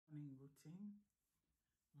routine.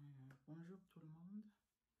 Bonjour tout le monde.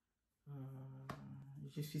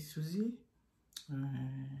 Je suis Suzy.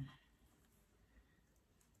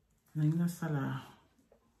 La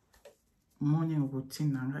morning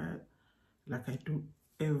routine like I do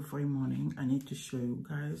every morning. I need to show you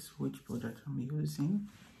guys which product I'm using.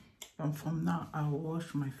 And from now, I'll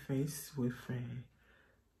wash my face with a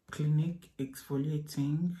Clinique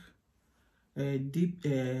exfoliating deep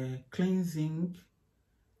cleansing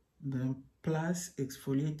the plus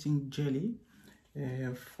exfoliating jelly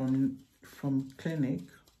from Clinique.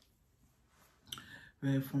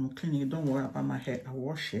 From Clinique. Don't worry about my hair. I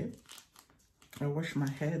wash it. I wash my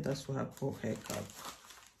hair. That's why I call haircut.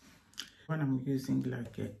 One I'm using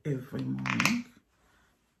like every morning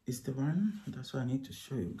is the one. That's what I need to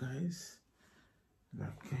show you guys.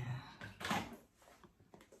 Like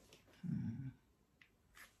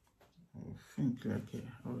I think like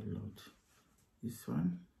oh Lord, this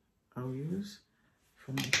one I'll use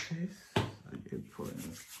for my face.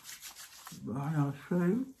 But I'll show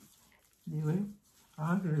you anyway.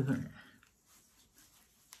 I'll do that.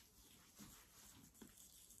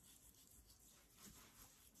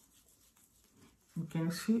 You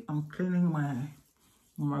can see I'm cleaning my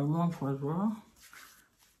mouth as well.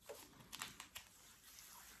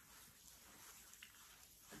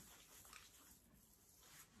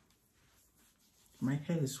 My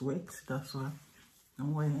hair is wet, that's why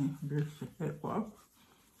I'm wearing this hair up.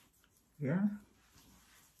 Yeah.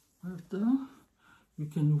 After, you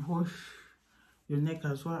can wash your neck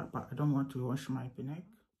as well, but I don't want to wash my neck.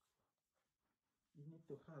 You need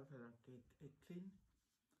to have like a clean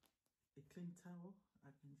towel.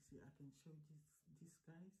 I can show this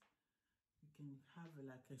guys. You can have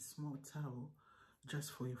like a small towel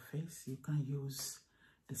just for your face. You can use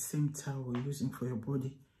the same towel you're using for your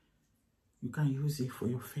body. You can use it for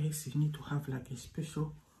your face. You need to have like a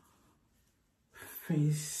special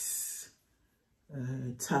face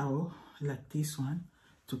towel like this one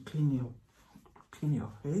to clean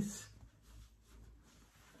your face.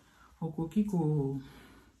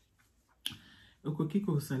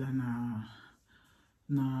 Okokiko sala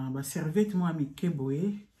na ba serviette mo amike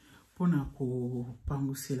boye pona ko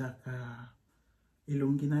pangusela ka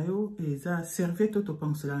elongi na yo eza serviette to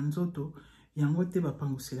pangusela nzoto yango te ba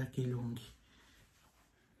pangusela ka elongi.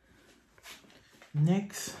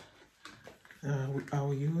 Next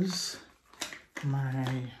I'll use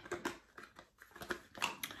my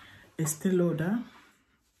Estee Lauder.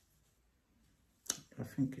 I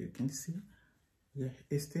think you can see. Yeah,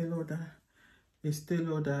 Estee Lauder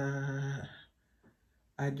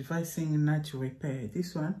advising natural repair.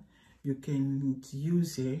 This one you can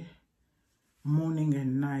use it morning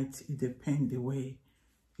and night. It depends the way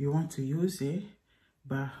you want to use it,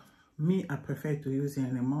 but me, I prefer to use it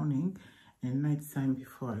in the morning and night time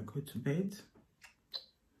before I go to bed.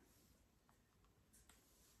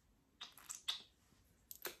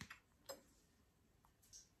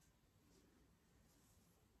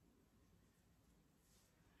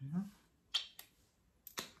 Yeah.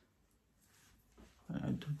 I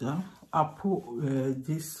do that. I put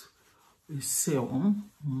this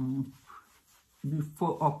serum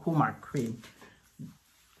before I put my cream.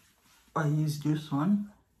 I use this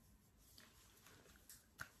one.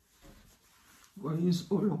 I use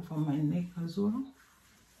all over my neck as well.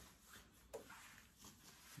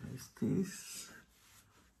 There's this.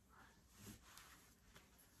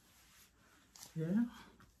 Yeah.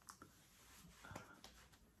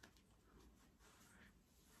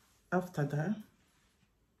 After that,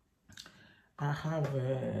 I have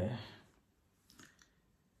a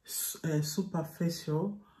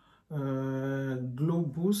superficial glow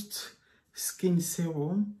boost skin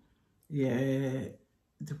serum. Yeah,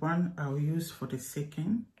 the one I'll use for the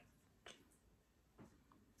second.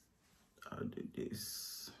 I'll do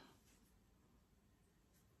this.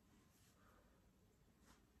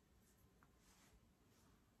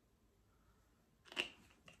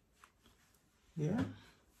 Yeah.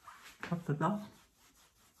 After that,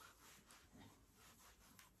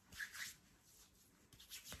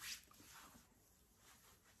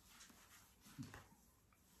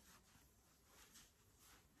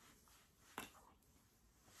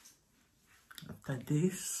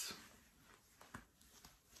 this,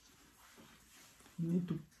 you need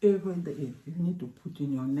to every day you need to put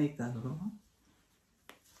in your neck as well,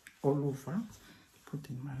 all over. Put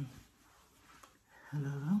in my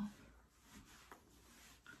hello.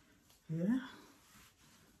 Yeah.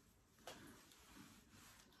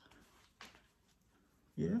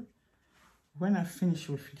 Yeah. When I finish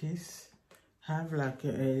with this, have like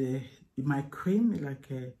my cream,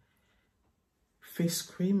 like a face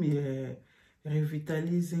cream,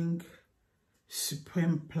 revitalizing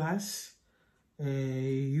Supreme Plus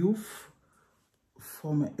Youth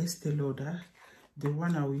from Estee Lauder. The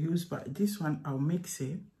one I'll use, but this one I'll mix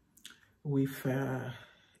it with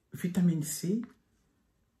vitamin C.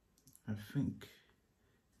 I think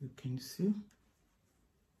you can see.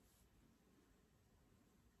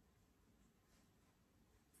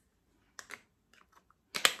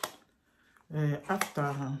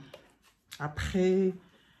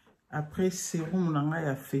 Après sérum nanga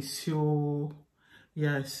ya facial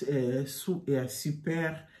ya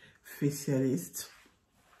super facialiste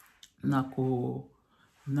nako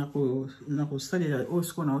salela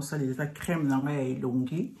osko na salela crème nanga ya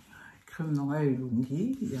elongi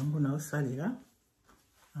yango na salela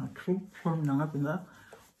un crème nanga pena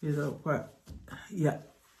eza kwa ya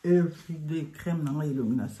everyday crème nanga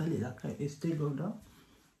elongi na salela ka Estee Lauder.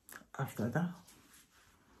 After that,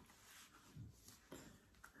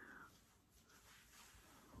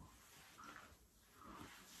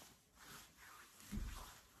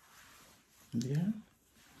 bien.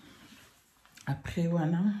 Après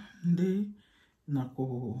wana nde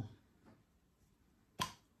nako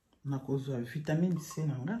za vitamine C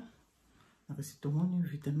nanga. Nakasi tomoni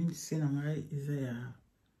vitamine C nanga eza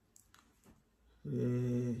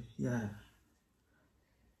ya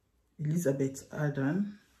Elizabeth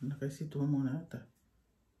Arden. Nakasi tomona ta.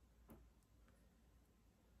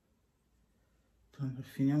 Tanga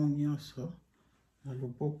finia nyonso na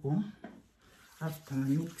loboko. After na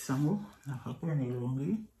mix yango na kakola na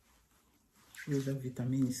elongi. Eza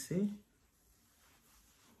vitamine C.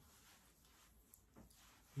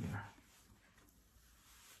 Yeah.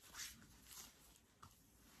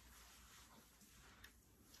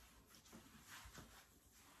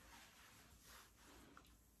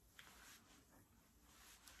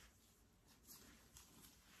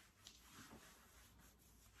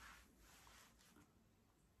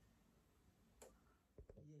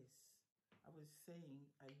 Saying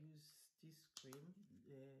I use this cream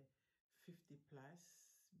 50 plus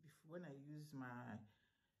when I use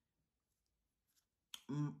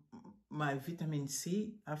my vitamin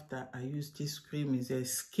C. After I use this cream is a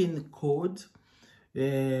skin code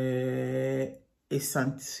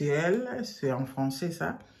essentiel, c'est en français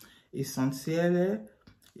ça, essentiel,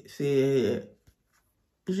 c'est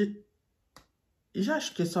j'ai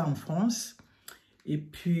acheté ça en France et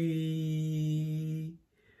puis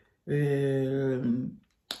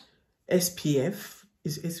SPF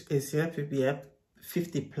is SPF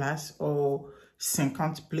 50 plus or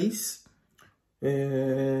 50 plus.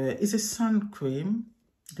 It's a sun cream,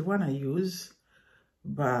 the one I use,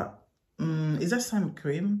 but it's a sun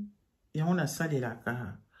cream. Et on a salé la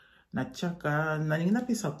ka na tchaka na ningina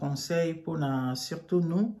pisa conseil pour na surtout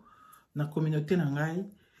nous na communauté nangai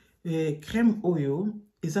crème oyo.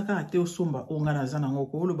 Ezaka ate osomba onga na zana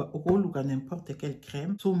ngoko okoluka n'importe quelle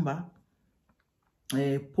crème somba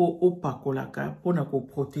po opakolaka po na ko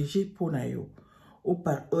protéger po na yo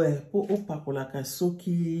po opakolaka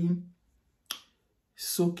soki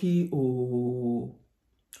o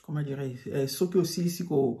comment dirais soki aussi si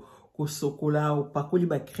ko sokola opakoli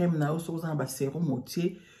ba crème na oso za ba sérum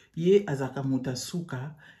otie ye azaka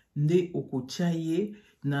mutasuka nde okotia ye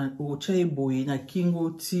na ochaye boye na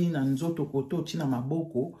kingo ti na nzoto koto ti na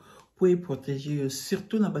maboko pour y protéger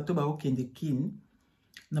surtout na bato ba okende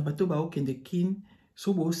kin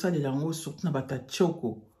so bo salela ngo surtout na bata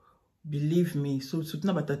choko believe me so surtout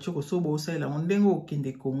na bata choko so bo salela ngo ndengo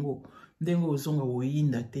okende Congo ndengo ozonga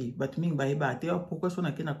oyinda te but mingi ba eba te pourquoi so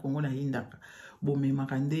na kena Congo na yindaka bo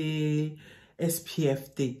memaka nde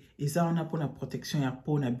SPF te eza wana pona protection ya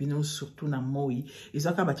peau na bino surtout na moi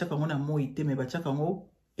eza ka batiaka ngo na moi te mais batiaka ngo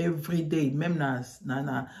every day même na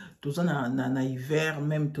hiver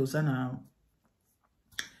même toza na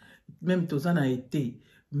été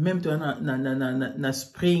même toza na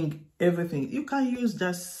spring everything you can use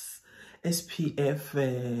just SPF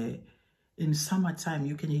in summertime.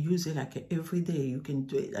 You can use it like every day. You can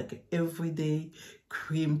do it like everyday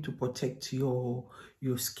cream to protect your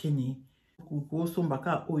skin.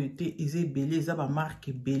 Somba oyote eze belé za ba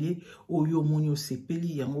marque belé oyo monyo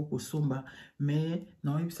sepeli yango ko somba mais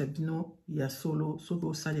na yebisa bino ya solo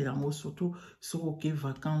soko sale yango surtout soko ke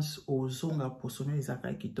vacances ozonga posono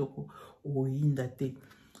ezaka kitoko oyinda te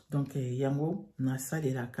donc yango na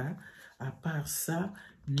sale laka à part ça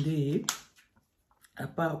nde à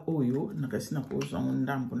part oyo nakasi na ko zongo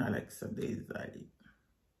ndambo na like ça ezali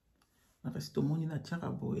nakasi to moni na tiaka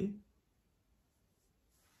boye.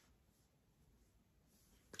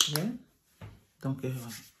 Yeah. Donc,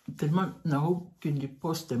 tellement n'a aucune de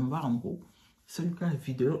poste embargo. C'est le cas de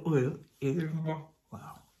vidéo. Et wow.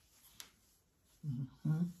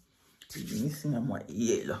 C'est missing à moi.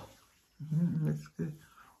 Yeah, là. Est-ce que...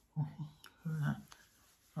 Voilà.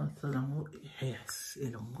 Yes, et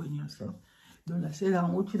l'angogne, ça. Donc là, c'est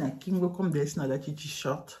l'angogne, tu n'as kingo comme des na la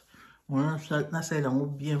t-shirt. On a ça,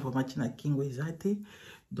 l'angogne bien vraiment, tu n'as kingo exacté.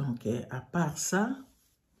 Donc, à part ça,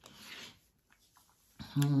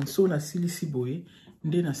 so la silisi boy,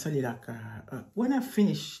 then I sell it like when I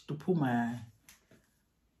finish to put my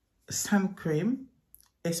sun cream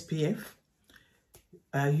SPF,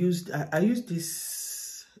 I use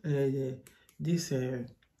this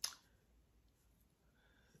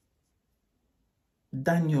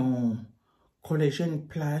Daniel Collagen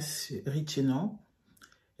Plus Retinol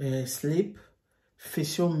Sleep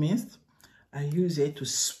Facial Mist. I use it to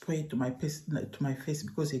spray to my face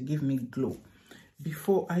because it gives me glow.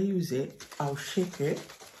 Before I use it, I'll shake it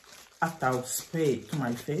after I'll spray it to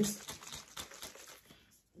my face.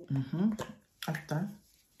 After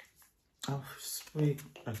I'll spray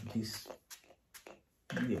like this.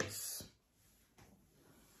 Yes.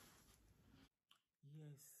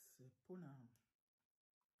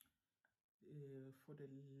 For the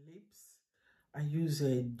lips, I use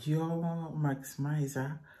a Dior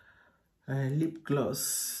Maximizer lip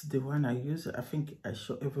gloss. The one I use, I think I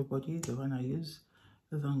show everybody the one I use.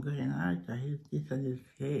 Because I'm going out, I hate this, and this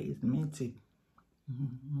hair is minty.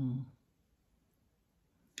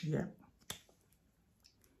 Yeah.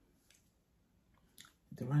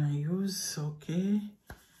 The one I use, okay.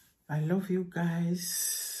 I love you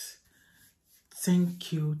guys.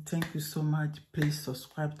 Thank you so much. Please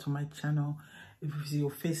subscribe to my channel if it's your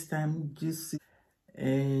first time, just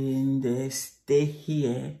and stay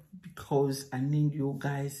here because I need you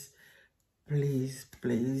guys. Please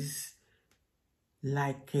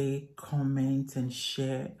like, comment and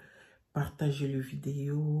share, partagez le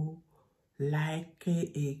vidéo, like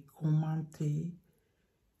et commentez.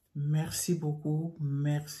 Merci beaucoup.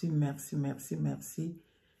 Merci.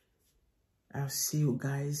 I'll see you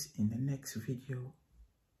guys in the next video.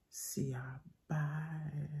 See ya.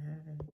 Bye.